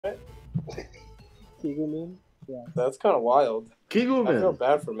Kigumin? Yeah. That's kind of wild. Kigumin. I feel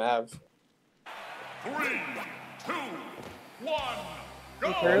bad for Mav. 3, 2, 1, go!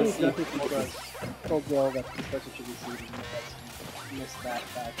 Apparently, Duffy told Will that the person should be seated and he missed that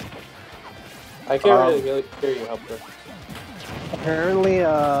fact. I can't really hear you, Helper. Apparently,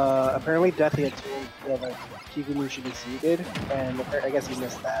 Duffy had told Will that Kigumin should be seated, and I guess he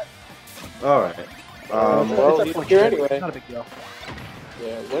missed that. Alright. Well, he's here anyway. Not a big deal.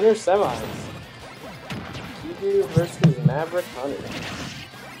 Yeah, winner semis. Kigu versus MaverickHunter.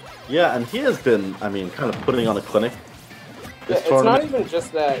 Yeah, and he has been, I mean, kind of putting on a clinic. Yeah, it's not even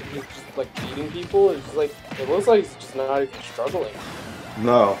just that he's just like beating people. It's just like it looks like he's just not even struggling.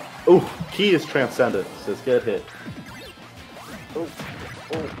 No. Ooh, key is transcendent. Says get hit. Ooh,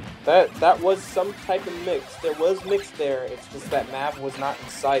 ooh. That was some type of mix. There was mix there. It's just that Mav was not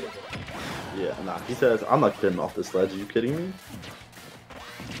inside of it. Yeah, nah. He says, "I'm not getting off this ledge. Are you kidding me?"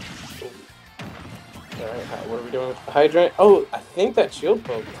 Alright, what are we doing with the hydrant? Oh, I think that shield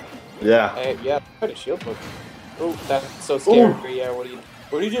poke. Yeah. Yeah, quite a shield poke. Oh, that's so scary. Ooh. Yeah, what do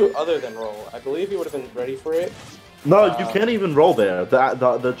you do other than roll? I believe he would have been ready for it. No, you can't even roll there.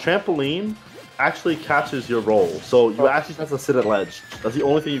 The trampoline actually catches your roll, so you actually have to sit at ledge. That's the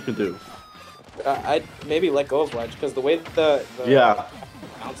only thing you can do. I'd maybe let go of ledge, because the way the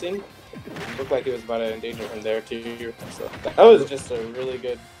bouncing looked like it was about to endanger him there too. So that was just a really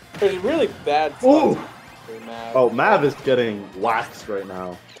bad Ooh. for Mav. Oh, Mav is getting waxed right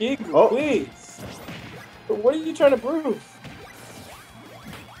now. Kigu, please. What are you trying to prove?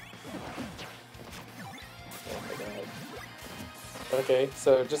 Oh my god. Okay,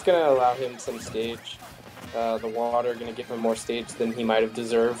 so just gonna allow him some stage. The water gonna give him more stage than he might have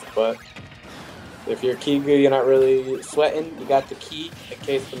deserved, but if you're Kigu, you're not really sweating. You got the key in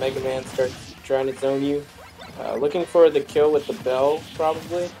case the Megaman starts trying to zone you. Looking for the kill with the bell,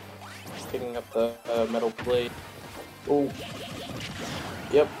 probably. Picking up the metal plate. Ooh.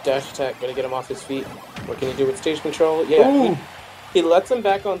 Yep, dash attack, gonna get him off his feet. What can he do with stage control? Yeah, he lets him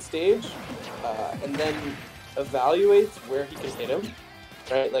back on stage, and then evaluates where he can hit him.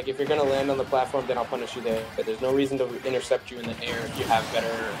 Right, like if you're gonna land on the platform, then I'll punish you there. But there's no reason to intercept you in the air if you have a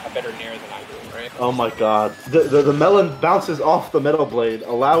better nair than I do, right? Oh my god. The melon bounces off the metal blade,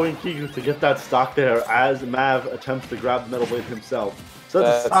 allowing Kigu to get that stock there as Mav attempts to grab the metal blade himself. So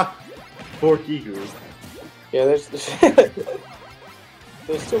that's a stock for Kigu. Yeah, there's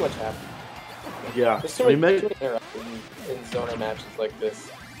too much happening. Yeah. There's too many air in zoner matches like this.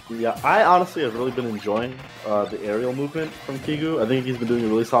 Yeah, I honestly have really been enjoying the aerial movement from Kigu. I think he's been doing a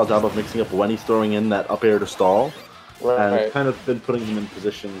really solid job of mixing up when he's throwing in that up air to stall. And kind of been putting him in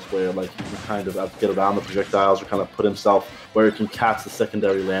positions where like he can kind of get around the projectiles or kind of put himself where he can catch the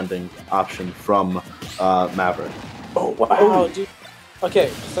secondary landing option from Maverick. Oh, wow, dude. Okay,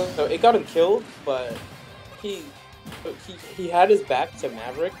 so it got him killed, but he had his back to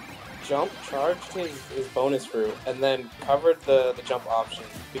Maverick, charged his bonus fruit, and then covered the jump option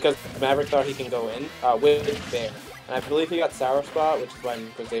because Maverick thought he can go in with Bear. And I believe he got Sour Spot, which is why he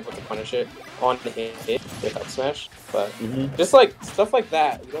was able to punish it on the hit with up smash. But just like stuff like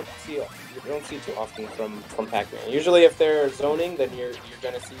that, you don't see too often from PacMan. Usually, if they're zoning, then you're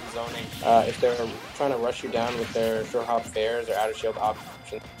gonna see zoning. If they're trying to rush you down with their short hop fairs or out of shield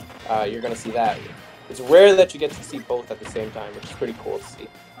options, you're gonna see that. It's rare that you get to see both at the same time, which is pretty cool to see.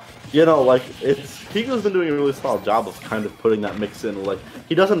 You know, like, Kigu's been doing a really solid job of kind of putting that mix in. Like,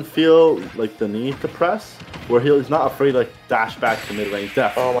 he doesn't feel, like, the need to press, where he's not afraid to, like, dash back to mid-range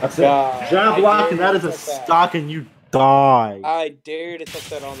depth. Oh my That's god. It. Jab block, and that is a stock, and you die. I dare to touch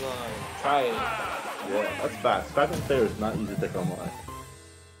that online. Try it. Yeah, that's fast. Back and fair is not easy to take online.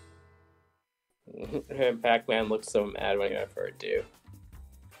 PacMan looks so mad when he got for it, too.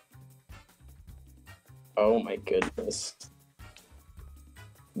 Oh my goodness.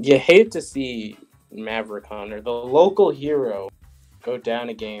 You hate to see MaverickHunter, the local hero, go down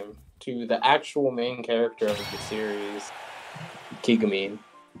a game to the actual main character of the series, Kigumin.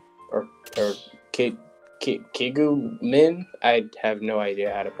 Or Kigumin? I have no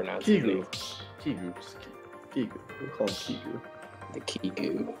idea how to pronounce it. Kigu. We call him Kigu. The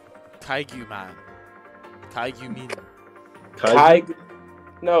Kigu. Kiguman. Kigumin.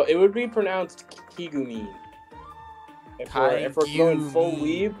 No, it would be pronounced Kigumin. If we're going full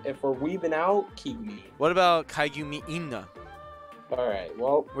weeb, if we're weebing out, Kigumin. What about Kigumin? Alright,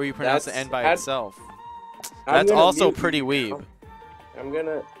 well, where you pronounce the N by itself. That's also pretty weeb.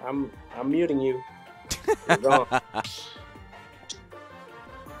 I'm muting you. You're wrong.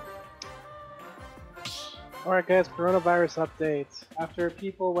 Alright guys, coronavirus updates. After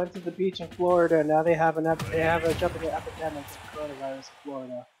people went to the beach in Florida, now they have a jumping epidemic of coronavirus in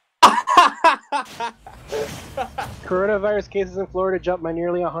Florida. Coronavirus cases in Florida jumped by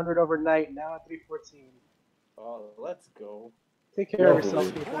nearly 100 overnight, now at 314. Oh, let's go. Take care of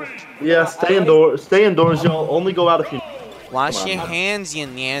yourself, people. Yeah, stay indoors. Stay indoors, y'all. Only go out if you. Wash your hands, you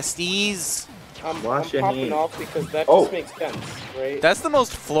nasties. I'm Wash your popping hands. off because that just makes sense, right? That's the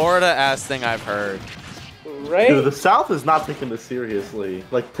most Florida-ass thing I've heard. Right? Dude, the South is not taking this seriously.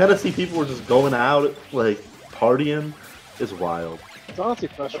 Like, Tennessee people were just going out, like, partying. It's wild. It's honestly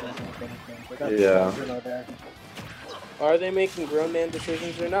frustrating. Yeah. Are they making grown man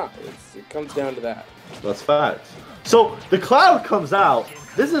decisions or not? It comes down to that. That's facts. So, the Cloud comes out.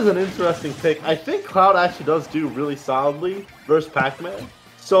 This is an interesting pick. I think Cloud actually does do really solidly versus PacMan.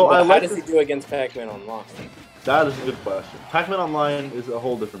 So, how does he do against PacMan online? That is a good question. PacMan online is a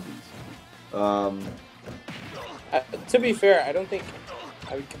whole different beast. To be fair, I don't think,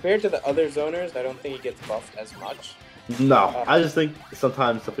 compared to the other zoners, I don't think he gets buffed as much. No, I just think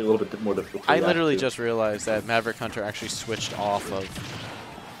sometimes something a little bit more difficult. I literally just realized that MaverickHunter actually switched off of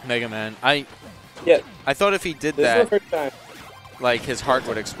Megaman. I thought if he did that, like his heart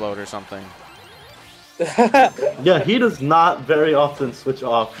would explode or something. Yeah, he does not very often switch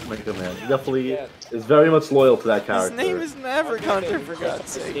off Megaman. He definitely is very much loyal to that character. His name is MaverickHunter, for God's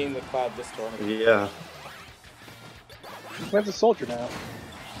sake. Seeing the Cloud this tournament. Yeah. We have the soldier now.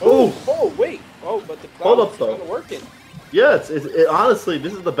 Oh, wait. Oh, but the Cloud is kind of working. Yeah, it honestly,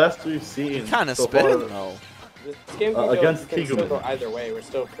 this is the best we've seen. Kind of so spinning, far. though. This game against can still go Kigumin. either way. We're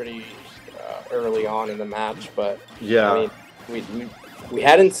still pretty early on in the match, but yeah, I mean, we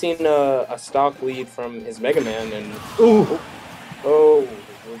hadn't seen a stock lead from his Mega Man, and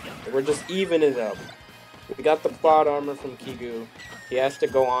we're just evening it up. We got the plot armor from Kigu. He has to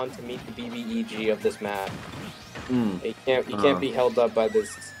go on to meet the BBEG of this map. He can't be held up by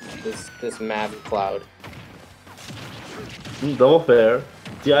this Mav Cloud. Double fair.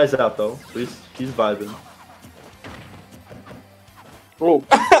 DI's out though. He's vibing. Oh,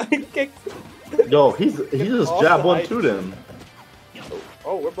 Yo, he's just jab 1-2'd him.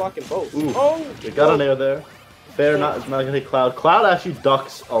 Oh, we're blocking both. Ooh. Oh, We got an air there. Fair, not gonna hit Cloud. Cloud actually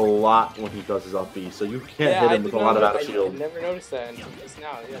ducks a lot when he does his up B, so you can't hit him with a lot of out of shield. I never noticed that until just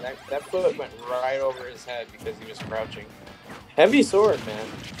now. Yeah, that foot went right over his head because he was crouching. Heavy sword, man.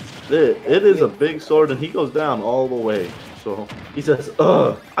 It is a big sword, and he goes down all the way. So he says,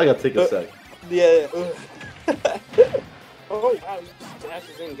 "Ugh, I gotta take a sec." Yeah. Oh wow, he just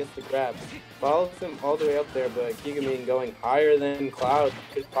dashes in, gets the grab. Follows him all the way up there, but Kigumin going higher than Cloud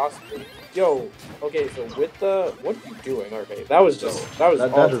could possibly. Yo, okay, so with the what are you doing? Okay, that was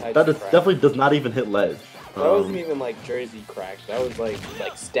definitely does not even hit ledge. That wasn't even like Jersey crack. That was like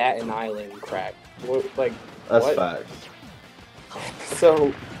Staten Island crack. That's facts.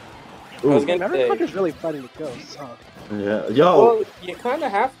 So I was gonna say, MaverickHunter's really fighting with ghosts, huh? Yeah, yo. Well, you kind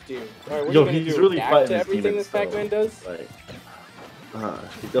of have to. Right, what Yo, are you he's do, really react fighting to his everything demons. this PacMan does. Like,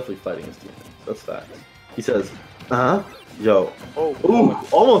 he's definitely fighting his demons. That's facts. He says, yo. Ooh,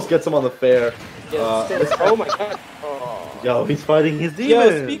 almost gets him on the fair. Yeah, oh my god. Oh. Yo, he's fighting his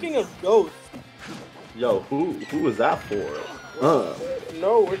demons. Yo, speaking of ghosts. Yo, who is that for?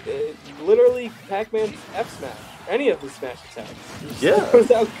 No, literally PacMan's F smash. Any of his smash attacks. Yeah.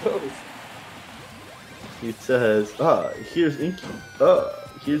 Without ghosts. He says, here's Inky.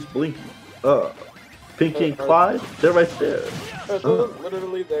 Here's Blinky. Pinky and Clyde, they're right there. Are those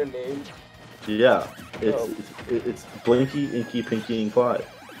literally their names? Yeah, it's Blinky, Inky, Pinky, and Clyde.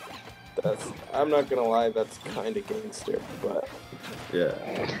 I'm not gonna lie, that's kind of gangster, but yeah.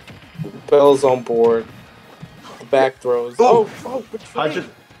 Bell's on board. The back throws. Good trade.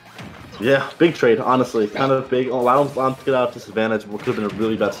 Yeah, big trade, honestly. Kind of big. Allow him to get out of disadvantage. What could have been a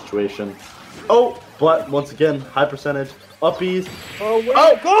really bad situation. Oh, but once again, high percentage. Uppies. Oh,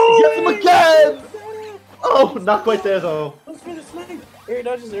 gets him again! Oh, not quite there, though. Let's finish the snipe. Air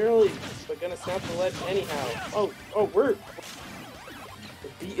dodges early, but gonna snap the ledge anyhow. We're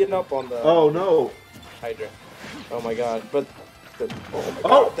beating up on the... Oh, no. Hydra. Oh, my God. But...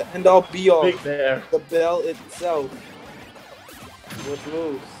 the end-all be-all. Big there. The bell itself. Which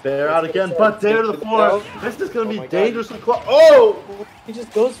moves. They're out again, but there to the floor. This is going to be dangerously close. He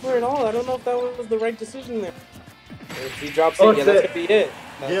just goes for it all. I don't know if that was the right decision there. If he drops it again, that's going to be it.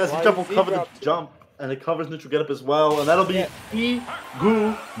 Yes, he will cover the jump, and it covers neutral get up as well, and that'll be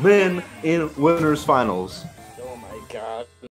Kigumin in winners finals.